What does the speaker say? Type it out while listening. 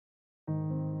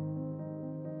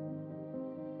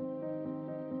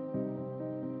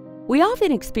We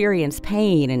often experience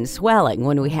pain and swelling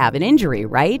when we have an injury,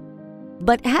 right?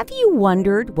 But have you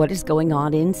wondered what is going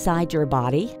on inside your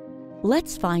body?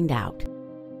 Let's find out.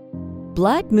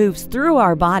 Blood moves through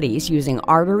our bodies using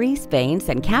arteries, veins,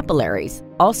 and capillaries,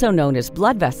 also known as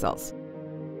blood vessels.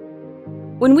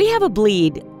 When we have a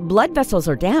bleed, blood vessels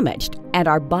are damaged and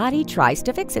our body tries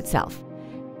to fix itself.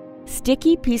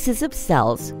 Sticky pieces of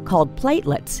cells, called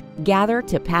platelets, gather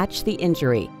to patch the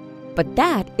injury. But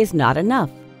that is not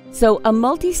enough. So a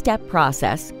multi-step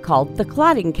process called the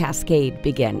clotting cascade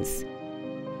begins.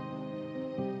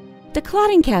 The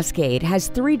clotting cascade has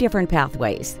 3 different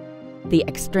pathways: the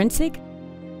extrinsic,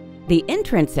 the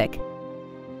intrinsic,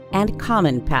 and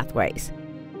common pathways.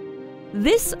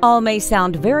 This all may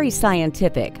sound very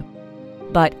scientific,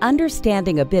 but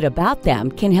understanding a bit about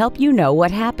them can help you know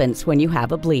what happens when you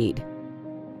have a bleed.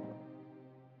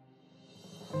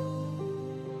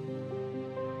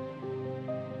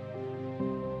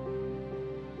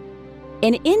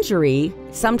 An injury,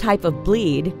 some type of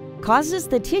bleed, causes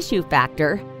the tissue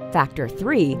factor, factor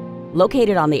 3,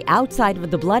 located on the outside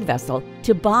of the blood vessel,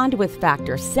 to bond with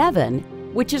factor 7,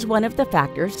 which is one of the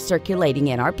factors circulating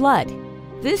in our blood.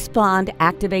 This bond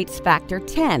activates factor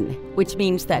 10, which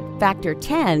means that factor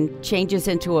 10 changes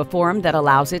into a form that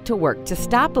allows it to work to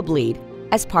stop a bleed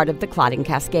as part of the clotting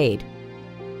cascade.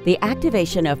 The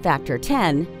activation of factor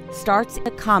 10 starts a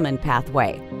common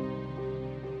pathway.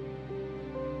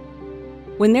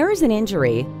 When there is an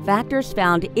injury, factors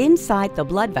found inside the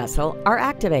blood vessel are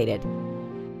activated.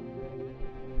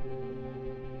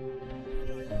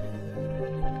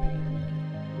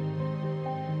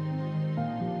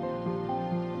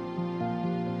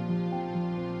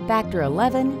 Factor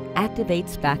 11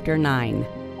 activates factor 9.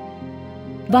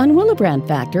 Von Willebrand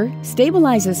factor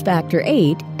stabilizes factor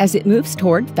 8 as it moves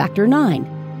toward factor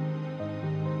 9.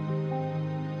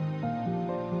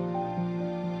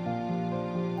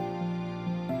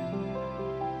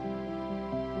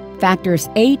 Factors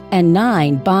 8 and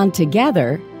 9 bond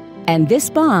together, and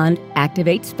this bond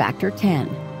activates factor 10.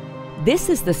 This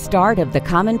is the start of the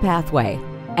common pathway,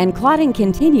 and clotting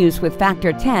continues with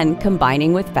factor 10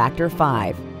 combining with factor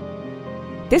 5.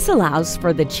 This allows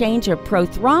for the change of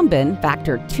prothrombin,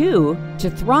 factor 2, to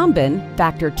thrombin,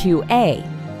 factor 2A.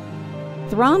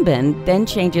 Thrombin then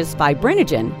changes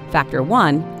fibrinogen, factor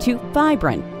 1, to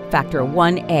fibrin, factor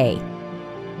 1A.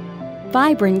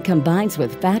 Fibrin combines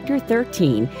with factor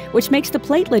 13, which makes the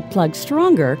platelet plug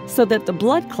stronger so that the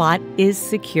blood clot is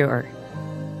secure.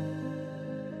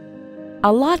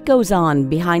 A lot goes on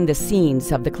behind the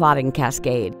scenes of the clotting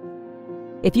cascade.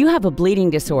 If you have a bleeding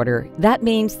disorder, that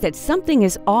means that something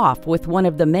is off with one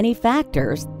of the many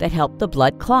factors that help the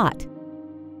blood clot.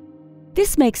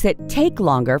 This makes it take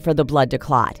longer for the blood to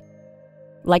clot.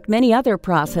 Like many other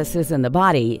processes in the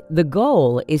body, the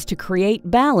goal is to create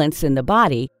balance in the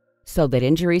body so that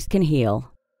injuries can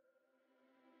heal.